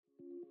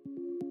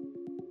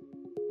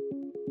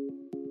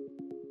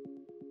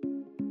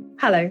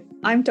Hello,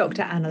 I'm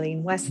Dr.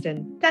 Annalene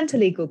Weston, dental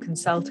legal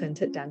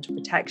consultant at Dental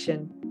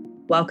Protection.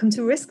 Welcome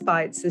to Risk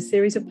Bites, a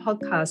series of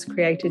podcasts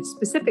created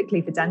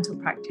specifically for dental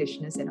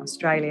practitioners in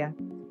Australia.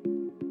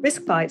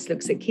 Risk Bites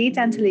looks at key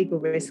dental legal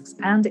risks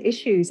and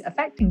issues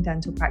affecting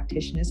dental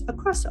practitioners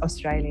across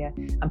Australia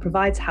and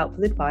provides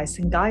helpful advice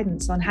and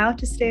guidance on how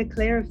to steer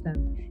clear of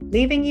them,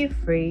 leaving you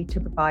free to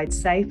provide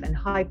safe and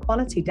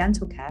high-quality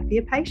dental care for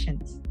your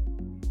patients.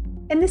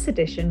 In this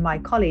edition, my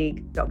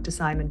colleague, Dr.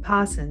 Simon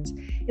Parsons,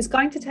 is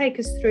going to take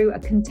us through a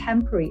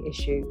contemporary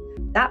issue,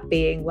 that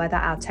being whether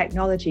our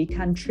technology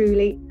can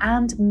truly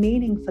and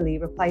meaningfully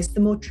replace the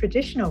more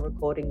traditional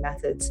recording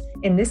methods,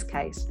 in this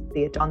case,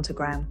 the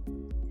odontogram.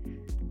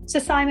 So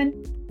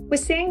Simon, we're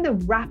seeing the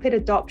rapid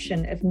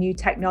adoption of new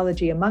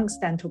technology amongst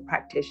dental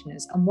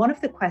practitioners, and one of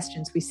the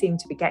questions we seem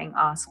to be getting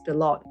asked a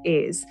lot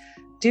is,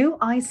 do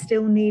I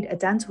still need a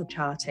dental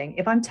charting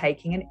if I'm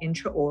taking an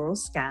intraoral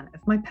scan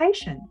of my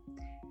patient?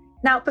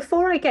 Now,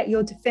 before I get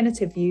your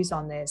definitive views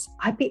on this,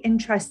 I'd be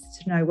interested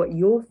to know what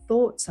your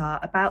thoughts are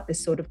about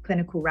this sort of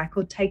clinical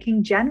record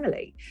taking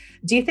generally.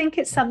 Do you think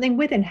it's something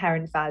with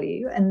inherent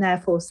value and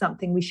therefore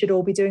something we should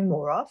all be doing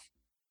more of?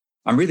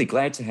 I'm really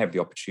glad to have the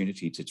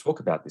opportunity to talk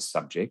about this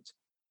subject,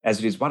 as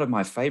it is one of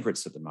my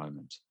favourites at the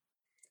moment.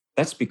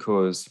 That's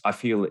because I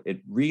feel it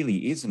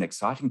really is an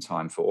exciting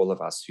time for all of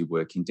us who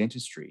work in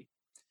dentistry.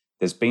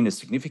 There's been a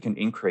significant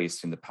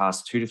increase in the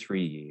past 2 to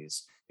 3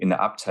 years in the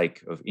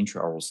uptake of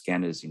intraoral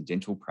scanners in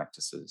dental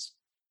practices,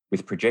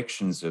 with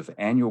projections of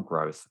annual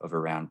growth of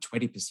around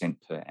 20%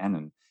 per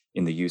annum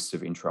in the use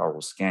of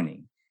intraoral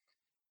scanning.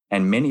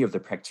 And many of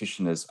the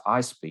practitioners I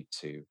speak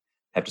to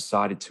have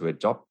decided to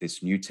adopt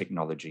this new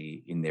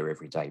technology in their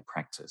everyday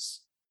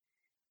practice.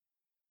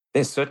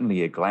 There's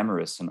certainly a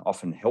glamorous and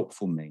often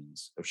helpful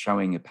means of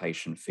showing a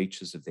patient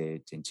features of their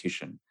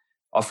dentition,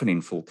 often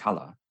in full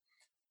colour.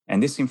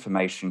 And this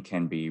information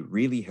can be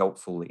really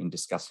helpful in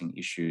discussing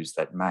issues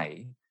that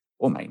may,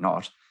 or may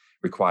not,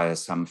 require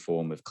some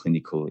form of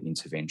clinical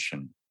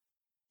intervention.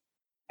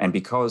 And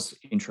because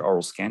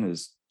intraoral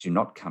scanners do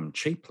not come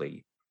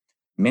cheaply,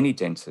 many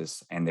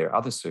dentists and their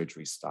other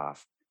surgery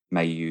staff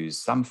may use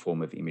some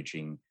form of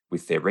imaging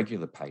with their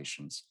regular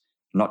patients,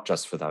 not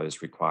just for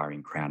those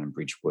requiring crown and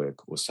bridge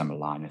work or some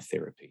aligner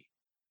therapy.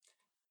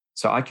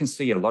 So I can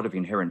see a lot of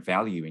inherent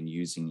value in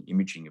using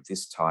imaging of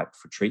this type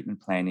for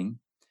treatment planning,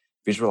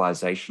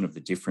 visualization of the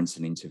difference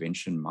an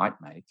intervention might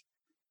make,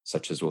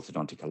 such as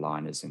orthodontic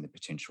aligners and the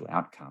potential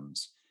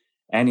outcomes,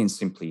 and in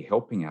simply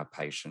helping our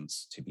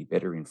patients to be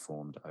better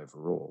informed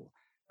overall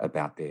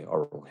about their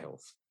oral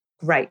health.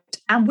 Great.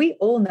 And we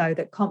all know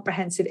that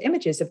comprehensive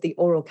images of the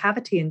oral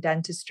cavity in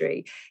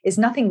dentistry is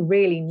nothing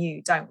really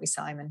new, don't we,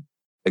 Simon?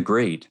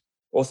 Agreed.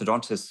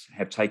 Orthodontists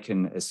have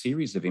taken a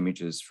series of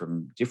images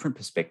from different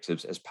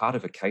perspectives as part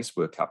of a case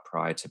workup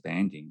prior to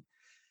banding,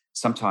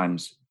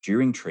 sometimes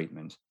during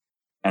treatment,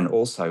 and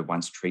also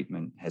once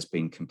treatment has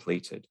been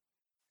completed.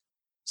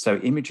 So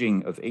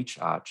imaging of each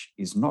arch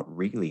is not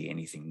really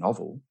anything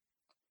novel,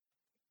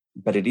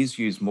 but it is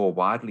used more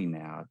widely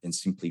now than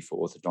simply for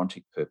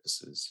orthodontic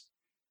purposes.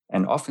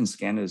 And often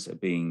scanners are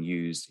being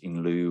used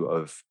in lieu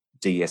of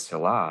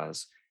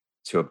DSLRs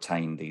to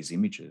obtain these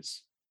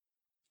images.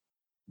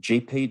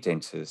 GP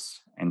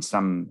dentists and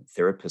some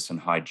therapists and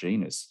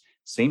hygienists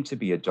seem to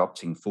be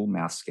adopting full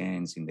mouth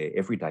scans in their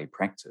everyday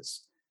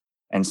practice,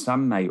 and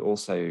some may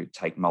also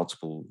take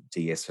multiple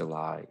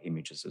DSLR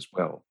images as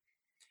well.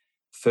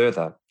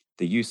 Further,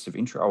 the use of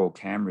intraoral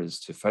cameras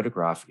to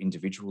photograph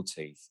individual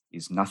teeth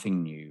is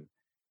nothing new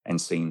and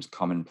seems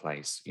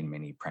commonplace in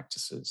many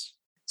practices.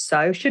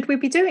 So, should we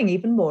be doing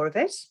even more of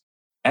it?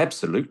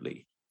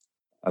 Absolutely.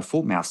 A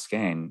full mouth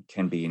scan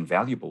can be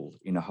invaluable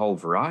in a whole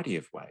variety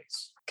of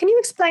ways. Can you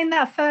explain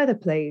that further,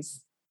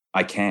 please?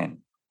 I can.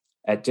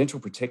 At Dental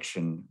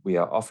Protection, we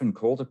are often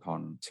called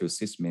upon to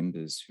assist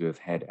members who have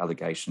had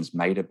allegations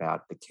made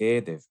about the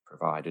care they've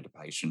provided a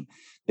patient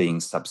being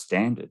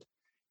substandard,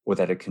 or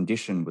that a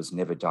condition was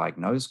never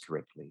diagnosed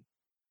correctly.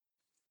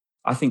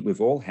 I think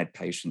we've all had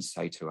patients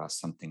say to us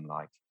something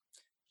like,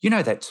 "You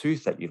know that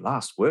tooth that you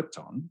last worked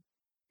on?"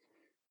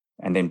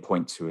 and then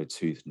point to a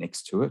tooth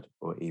next to it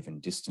or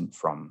even distant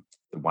from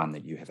the one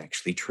that you have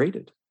actually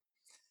treated.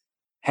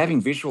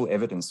 Having visual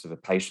evidence of a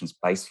patient's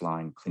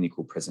baseline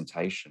clinical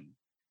presentation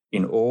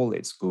in all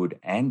its good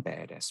and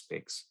bad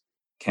aspects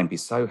can be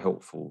so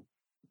helpful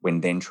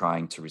when then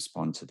trying to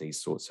respond to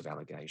these sorts of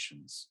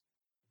allegations.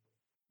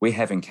 We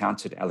have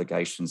encountered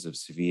allegations of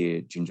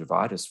severe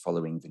gingivitis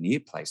following veneer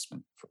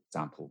placement, for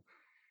example,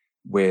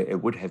 where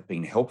it would have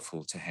been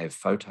helpful to have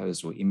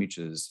photos or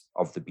images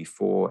of the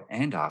before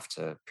and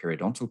after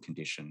periodontal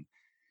condition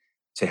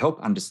to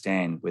help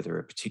understand whether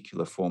a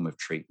particular form of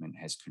treatment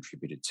has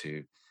contributed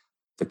to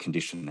the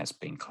condition that's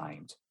been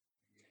claimed.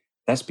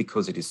 That's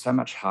because it is so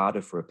much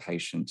harder for a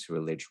patient to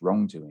allege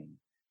wrongdoing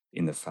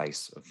in the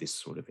face of this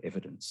sort of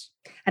evidence.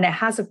 And it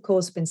has, of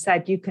course, been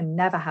said you can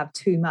never have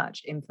too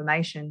much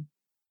information.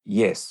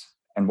 Yes,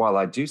 and while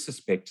I do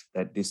suspect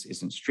that this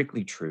isn't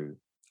strictly true,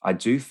 I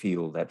do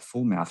feel that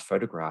full mouth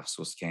photographs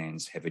or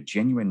scans have a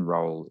genuine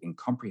role in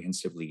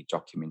comprehensively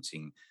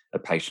documenting a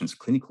patient's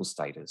clinical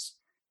status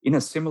in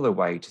a similar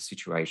way to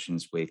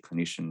situations where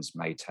clinicians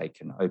may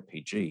take an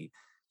OPG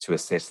to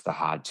assess the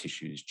hard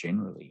tissues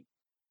generally.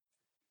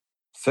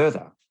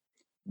 Further,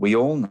 we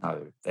all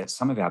know that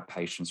some of our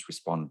patients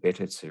respond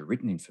better to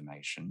written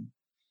information,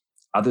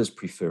 others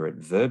prefer it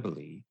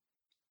verbally,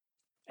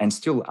 and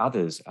still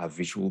others are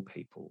visual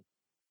people.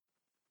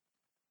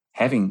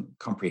 Having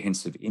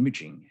comprehensive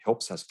imaging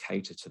helps us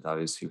cater to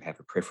those who have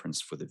a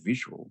preference for the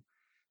visual,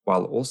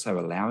 while also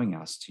allowing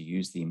us to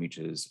use the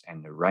images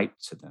and narrate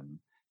to them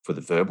for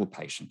the verbal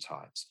patient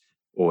types,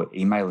 or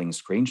emailing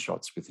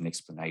screenshots with an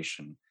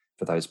explanation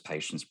for those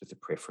patients with a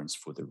preference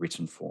for the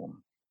written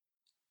form.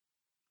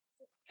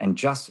 And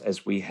just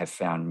as we have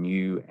found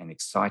new and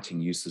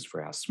exciting uses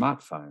for our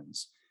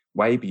smartphones,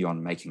 way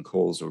beyond making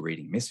calls or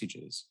reading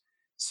messages,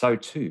 so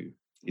too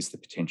is the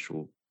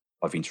potential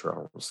of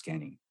intraoral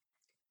scanning.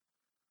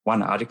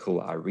 One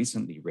article I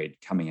recently read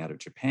coming out of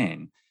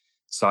Japan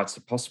cites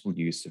a possible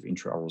use of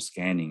intraoral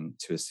scanning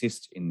to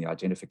assist in the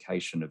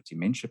identification of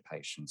dementia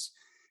patients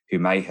who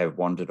may have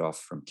wandered off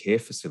from care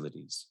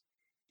facilities.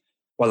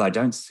 While I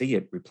don't see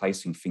it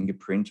replacing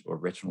fingerprint or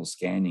retinal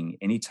scanning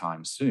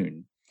anytime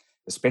soon,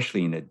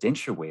 especially in a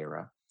denture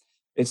wearer,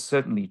 it's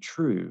certainly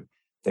true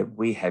that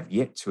we have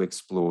yet to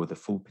explore the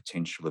full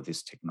potential of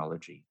this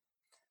technology,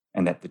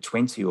 and that the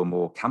 20 or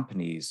more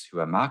companies who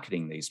are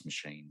marketing these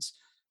machines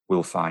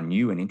will find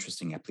new and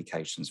interesting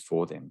applications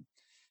for them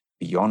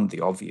beyond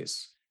the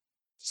obvious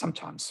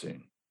sometime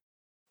soon.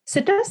 So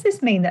does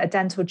this mean that a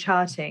dental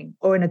charting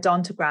or an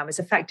odontogram is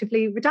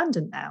effectively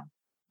redundant now?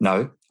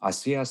 No, I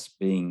see us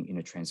being in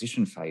a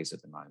transition phase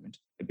at the moment,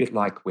 a bit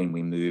like when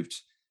we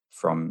moved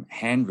from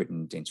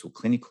handwritten dental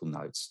clinical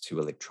notes to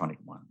electronic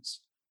ones.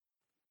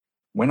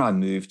 When I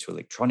moved to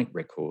electronic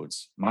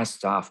records, my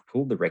staff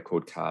pulled the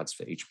record cards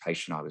for each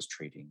patient I was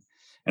treating,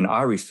 and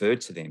I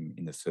referred to them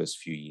in the first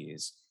few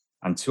years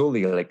until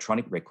the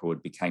electronic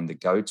record became the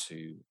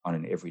go-to on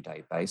an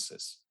everyday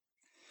basis.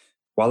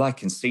 While I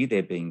can see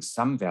there being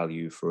some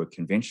value for a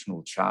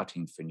conventional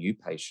charting for new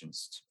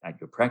patients at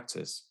your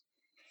practice,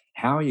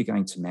 how are you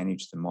going to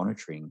manage the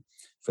monitoring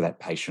for that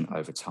patient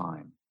over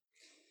time?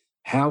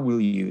 How will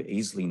you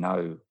easily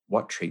know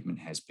what treatment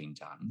has been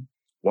done,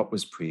 what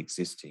was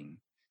pre-existing,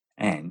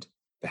 and,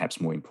 perhaps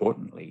more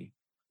importantly,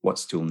 what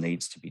still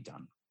needs to be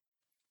done?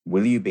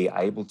 Will you be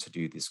able to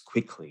do this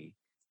quickly,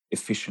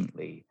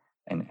 efficiently,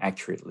 and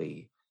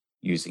accurately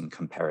using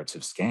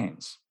comparative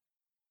scans?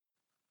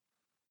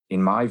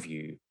 In my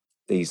view,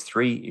 these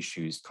three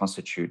issues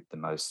constitute the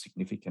most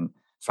significant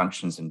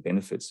functions and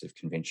benefits of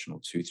conventional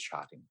tooth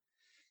charting.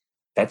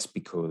 That's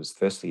because,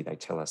 firstly, they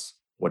tell us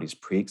what is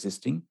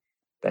pre-existing.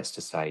 That's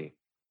to say,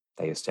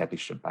 they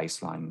establish a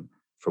baseline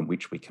from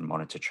which we can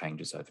monitor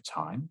changes over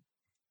time.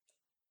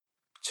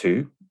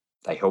 2,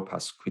 they help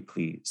us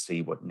quickly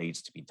see what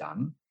needs to be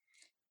done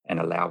and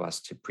allow us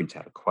to print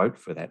out a quote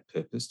for that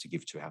purpose to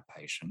give to our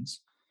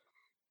patients.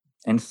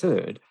 And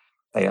 3rd,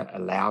 they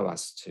allow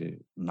us to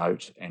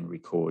note and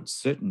record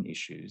certain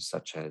issues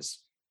such as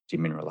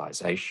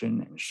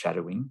demineralization and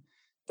shadowing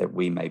that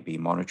we may be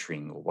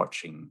monitoring or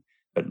watching,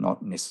 but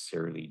not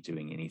necessarily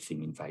doing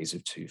anything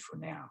invasive to for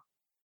now.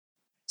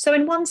 So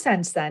in one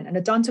sense then, an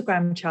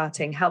odontogram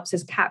charting helps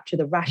us capture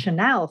the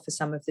rationale for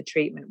some of the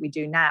treatment we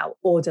do now,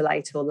 order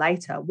later or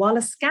later, while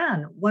a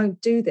scan won't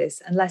do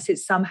this unless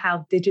it's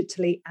somehow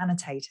digitally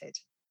annotated.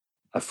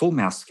 A full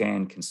mouth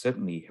scan can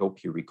certainly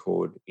help you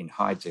record in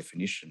high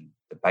definition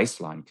the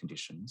baseline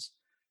conditions,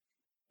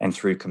 and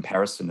through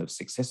comparison of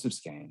successive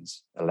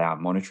scans, allow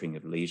monitoring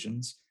of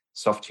lesions,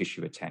 soft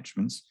tissue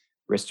attachments,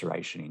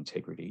 restoration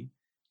integrity,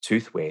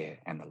 tooth wear,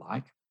 and the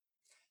like.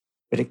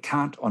 But it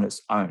can't on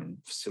its own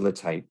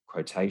facilitate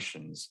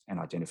quotations and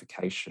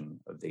identification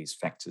of these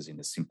factors in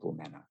a simple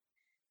manner.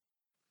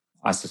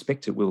 I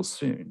suspect it will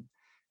soon,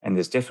 and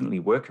there's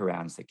definitely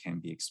workarounds that can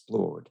be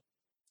explored,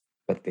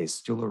 but there's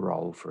still a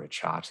role for a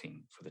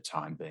charting for the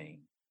time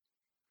being.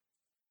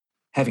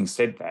 Having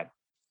said that,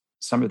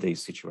 some of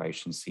these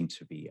situations seem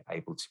to be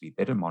able to be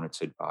better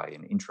monitored by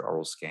an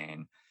intraoral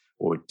scan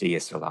or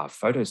DSLR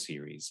photo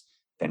series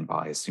than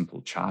by a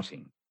simple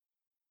charting.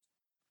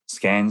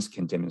 Scans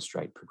can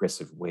demonstrate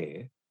progressive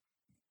wear,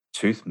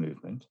 tooth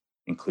movement,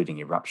 including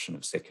eruption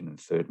of second and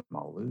third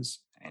molars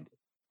and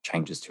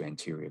changes to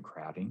anterior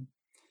crowding,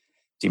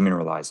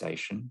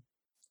 demineralization,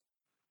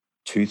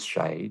 tooth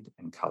shade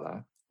and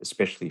color,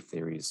 especially if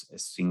there is a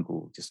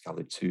single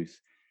discolored tooth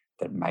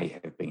that may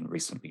have been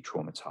recently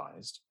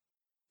traumatized,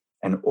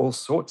 and all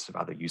sorts of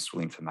other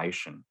useful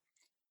information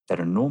that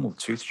a normal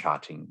tooth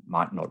charting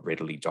might not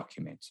readily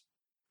document.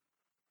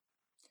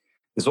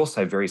 There's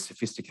also very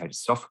sophisticated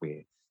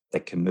software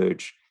that can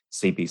merge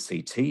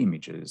CBCT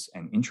images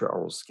and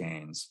intraoral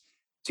scans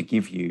to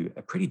give you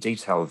a pretty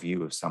detailed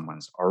view of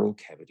someone's oral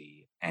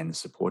cavity and the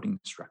supporting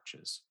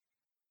structures.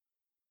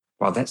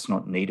 While that's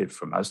not needed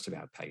for most of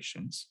our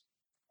patients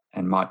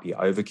and might be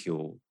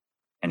overkill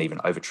and even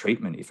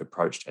overtreatment if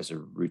approached as a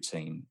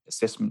routine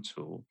assessment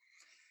tool,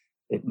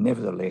 it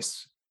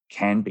nevertheless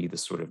can be the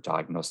sort of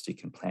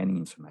diagnostic and planning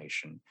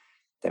information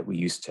that we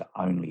used to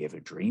only ever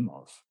dream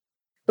of.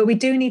 But we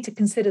do need to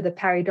consider the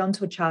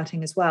periodontal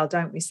charting as well,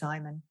 don't we,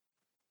 Simon?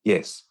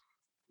 Yes,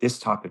 this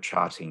type of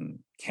charting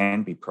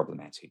can be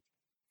problematic.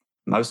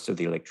 Most of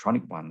the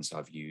electronic ones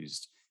I've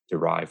used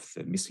derive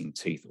the missing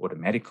teeth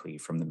automatically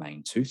from the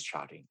main tooth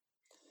charting.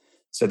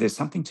 So there's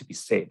something to be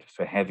said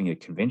for having a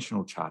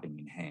conventional charting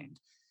in hand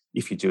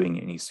if you're doing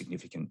any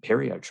significant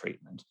perio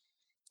treatment.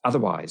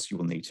 Otherwise, you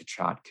will need to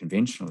chart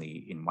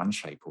conventionally in one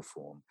shape or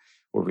form,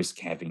 or risk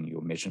having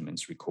your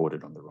measurements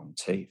recorded on the wrong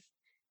teeth.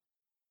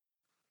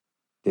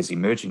 There's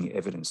emerging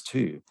evidence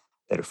too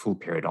that a full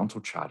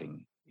periodontal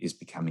charting is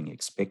becoming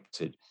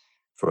expected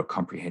for a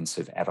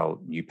comprehensive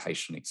adult new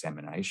patient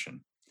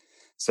examination.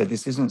 So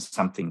this isn't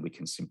something we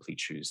can simply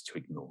choose to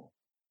ignore.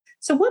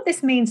 So what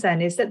this means then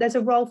is that there's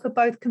a role for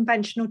both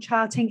conventional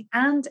charting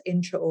and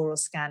intraoral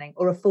scanning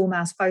or a full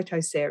mouth photo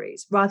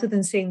series, rather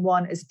than seeing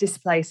one as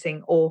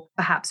displacing or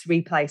perhaps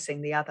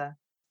replacing the other.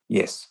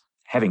 Yes,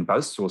 having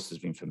both sources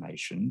of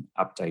information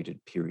updated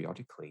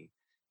periodically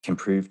can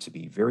prove to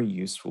be very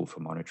useful for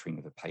monitoring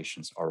of a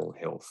patient's oral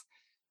health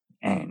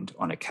and,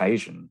 on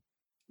occasion,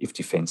 if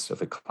defence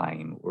of a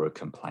claim or a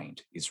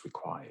complaint is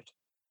required.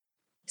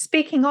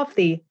 Speaking of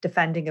the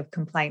defending of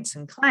complaints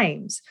and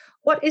claims,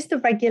 what is the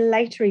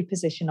regulatory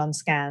position on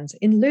scans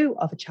in lieu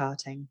of a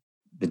charting?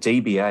 The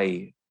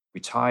DBA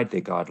retired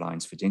their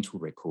guidelines for dental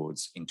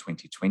records in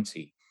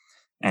 2020,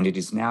 and it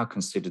is now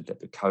considered that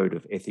the Code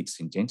of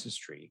Ethics in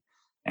Dentistry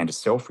and a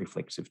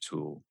self-reflexive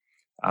tool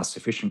are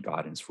sufficient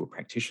guidance for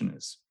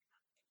practitioners.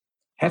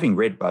 Having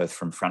read both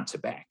from front to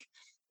back,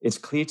 it's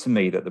clear to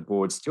me that the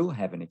board still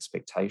have an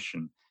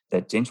expectation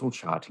that dental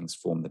chartings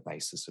form the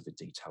basis of a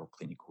detailed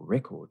clinical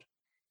record.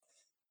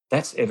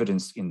 That's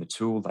evidenced in the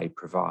tool they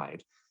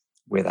provide,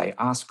 where they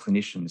ask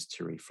clinicians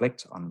to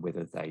reflect on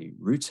whether they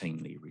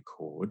routinely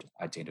record,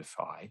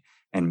 identify,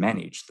 and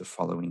manage the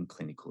following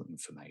clinical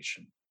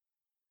information: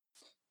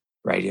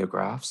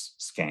 radiographs,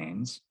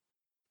 scans,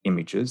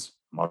 images,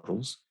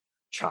 models,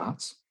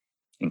 charts,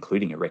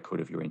 including a record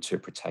of your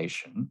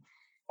interpretation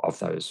of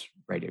those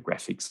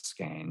radiographic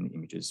scan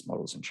images,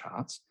 models, and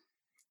charts,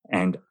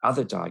 and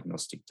other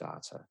diagnostic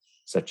data,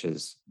 such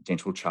as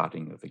dental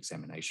charting of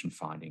examination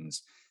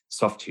findings,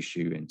 soft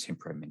tissue and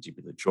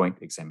temporomandibular joint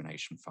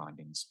examination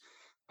findings,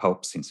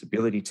 pulp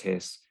sensibility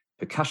tests,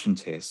 percussion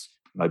tests,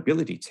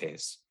 mobility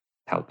tests,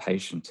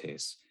 palpation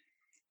tests,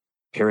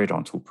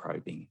 periodontal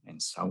probing,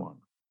 and so on.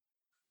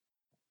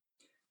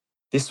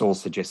 This all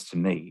suggests to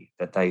me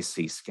that they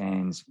see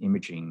scans,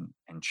 imaging,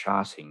 and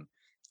charting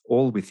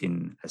all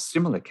within a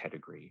similar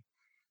category,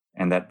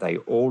 and that they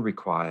all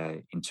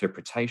require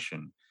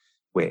interpretation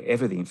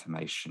wherever the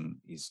information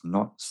is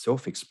not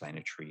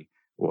self-explanatory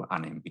or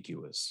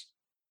unambiguous.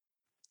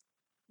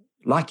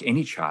 Like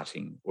any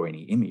charting or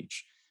any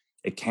image,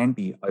 it can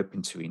be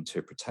open to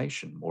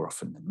interpretation more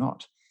often than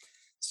not.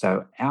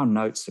 So our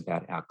notes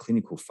about our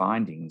clinical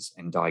findings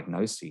and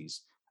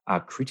diagnoses are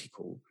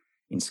critical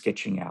in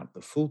sketching out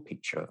the full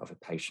picture of a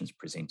patient's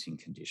presenting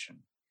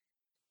condition.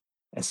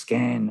 A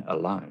scan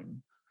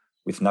alone,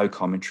 with no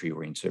commentary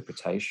or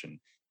interpretation,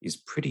 is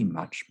pretty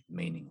much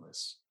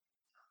meaningless.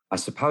 I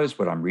suppose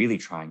what I'm really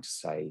trying to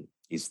say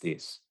is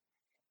this: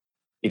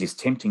 it is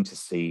tempting to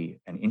see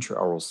an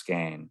intraoral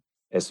scan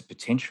as a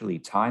potentially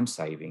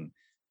time-saving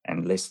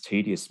and less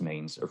tedious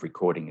means of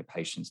recording a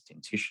patient's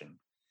dentition.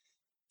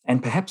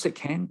 And perhaps it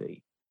can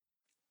be,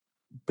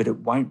 but it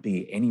won't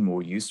be any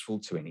more useful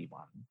to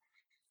anyone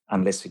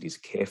unless it is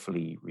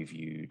carefully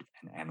reviewed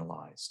and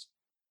analysed.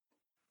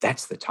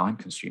 That's the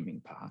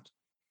time-consuming part.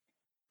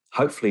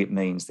 Hopefully it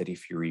means that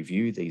if you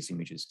review these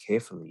images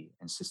carefully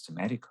and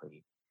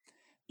systematically,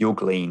 you'll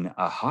glean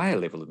a higher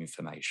level of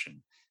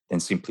information than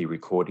simply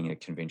recording a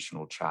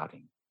conventional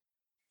charting.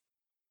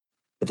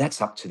 But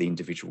that's up to the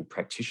individual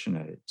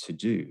practitioner to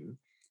do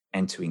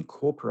and to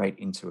incorporate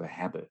into a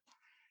habit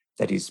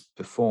that is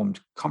performed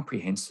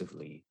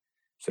comprehensively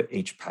for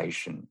each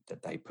patient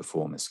that they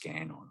perform a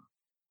scan on.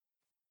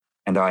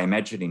 And I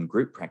imagine in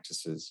group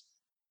practices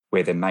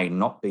where there may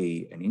not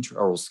be an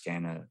intraoral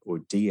scanner or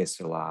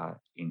DSLR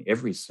in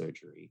every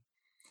surgery,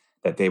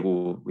 that there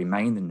will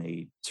remain the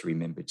need to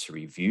remember to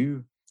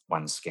review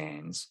one's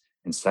scans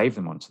and save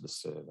them onto the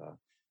server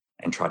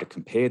and try to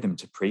compare them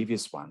to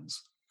previous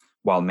ones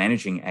while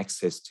managing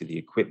access to the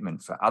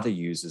equipment for other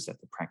users at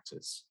the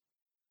practice.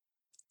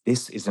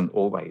 This isn't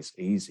always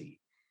easy,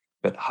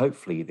 but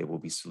hopefully there will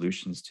be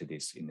solutions to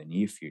this in the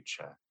near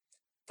future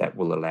that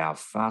will allow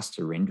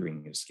faster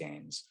rendering of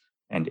scans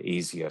and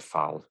easier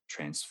file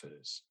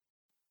transfers.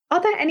 Are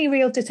there any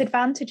real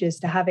disadvantages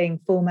to having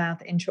full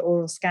mouth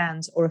intraoral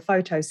scans or a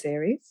photo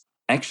series?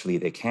 Actually,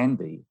 there can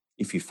be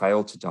if you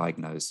fail to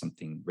diagnose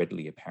something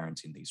readily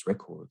apparent in these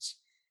records.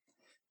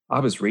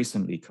 I was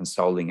recently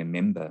consoling a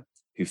member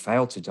who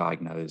failed to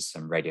diagnose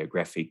some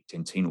radiographic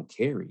dentinal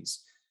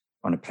caries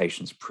on a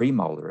patient's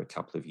premolar a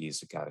couple of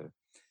years ago,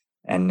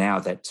 and now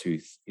that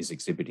tooth is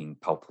exhibiting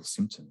pulpal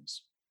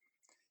symptoms.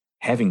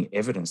 Having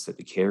evidence that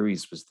the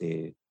caries was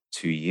there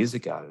 2 years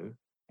ago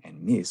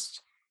and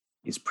missed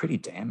is pretty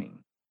damning.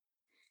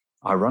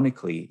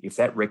 Ironically, if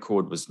that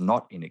record was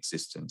not in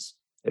existence,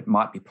 it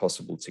might be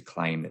possible to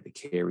claim that the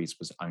caries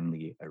was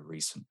only a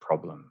recent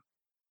problem.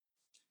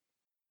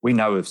 We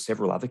know of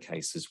several other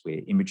cases where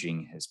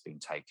imaging has been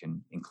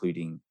taken,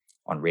 including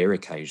on rare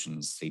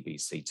occasions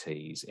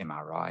CBCTs,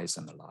 MRIs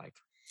and the like,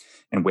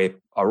 and where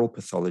oral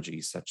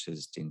pathologies such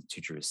as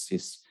dentigerous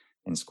cysts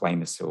and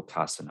squamous cell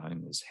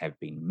carcinomas have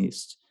been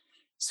missed,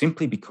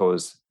 simply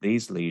because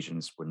these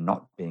lesions were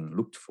not being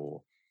looked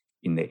for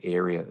in the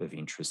area of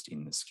interest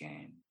in the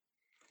scan.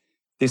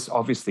 This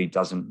obviously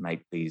doesn't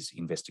make these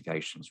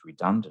investigations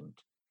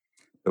redundant,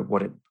 but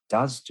what it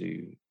does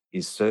do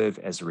is serve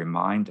as a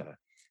reminder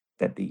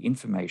that the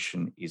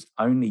information is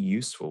only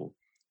useful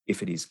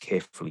if it is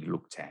carefully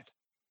looked at.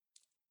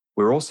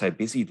 We're also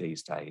busy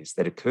these days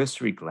that a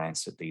cursory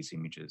glance at these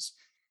images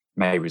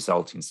may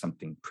result in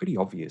something pretty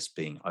obvious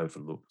being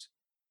overlooked.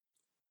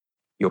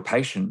 Your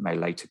patient may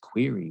later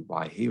query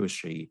why he or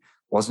she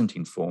wasn't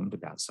informed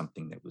about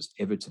something that was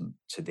evident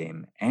to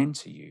them and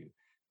to you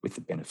with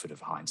the benefit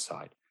of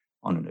hindsight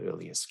on an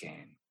earlier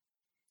scan.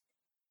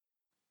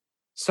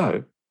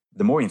 So,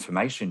 the more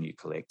information you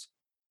collect,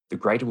 the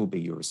greater will be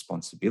your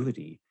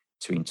responsibility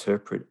to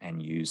interpret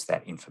and use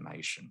that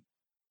information.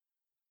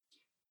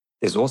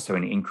 There's also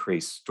an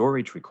increased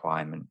storage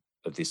requirement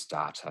of this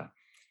data,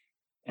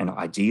 and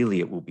ideally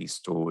it will be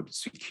stored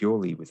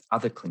securely with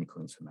other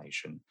clinical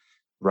information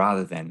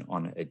rather than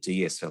on a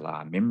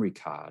DSLR memory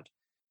card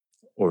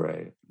or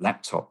a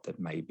laptop that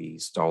may be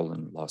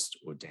stolen, lost,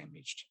 or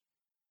damaged.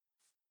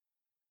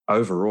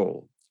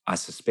 Overall, I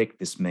suspect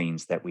this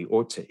means that we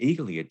ought to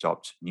eagerly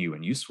adopt new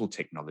and useful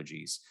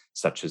technologies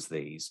such as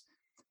these,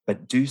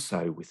 but do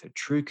so with a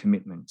true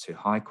commitment to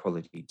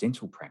high-quality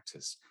dental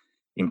practice,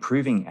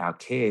 improving our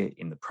care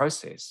in the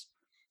process,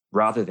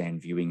 rather than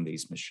viewing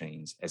these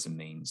machines as a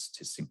means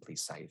to simply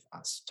save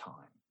us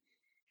time.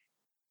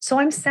 So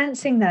I'm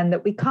sensing then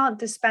that we can't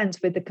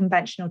dispense with the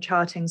conventional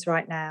chartings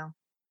right now.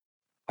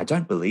 I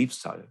don't believe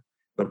so,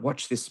 but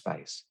watch this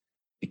space,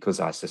 because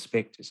I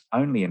suspect it's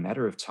only a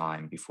matter of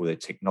time before the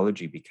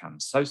technology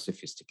becomes so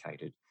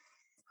sophisticated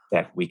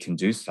that we can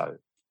do so,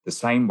 the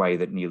same way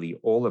that nearly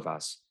all of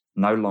us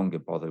no longer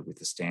bother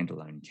with a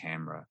standalone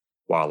camera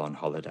while on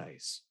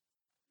holidays.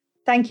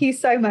 Thank you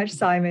so much,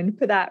 Simon,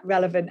 for that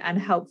relevant and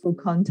helpful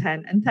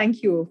content. And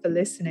thank you all for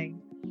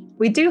listening.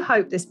 We do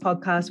hope this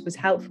podcast was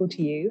helpful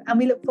to you, and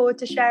we look forward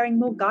to sharing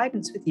more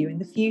guidance with you in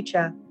the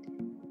future.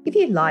 If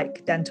you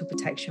like Dental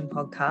Protection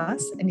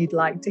podcasts and you'd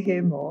like to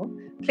hear more,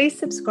 please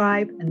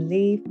subscribe and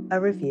leave a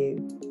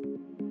review.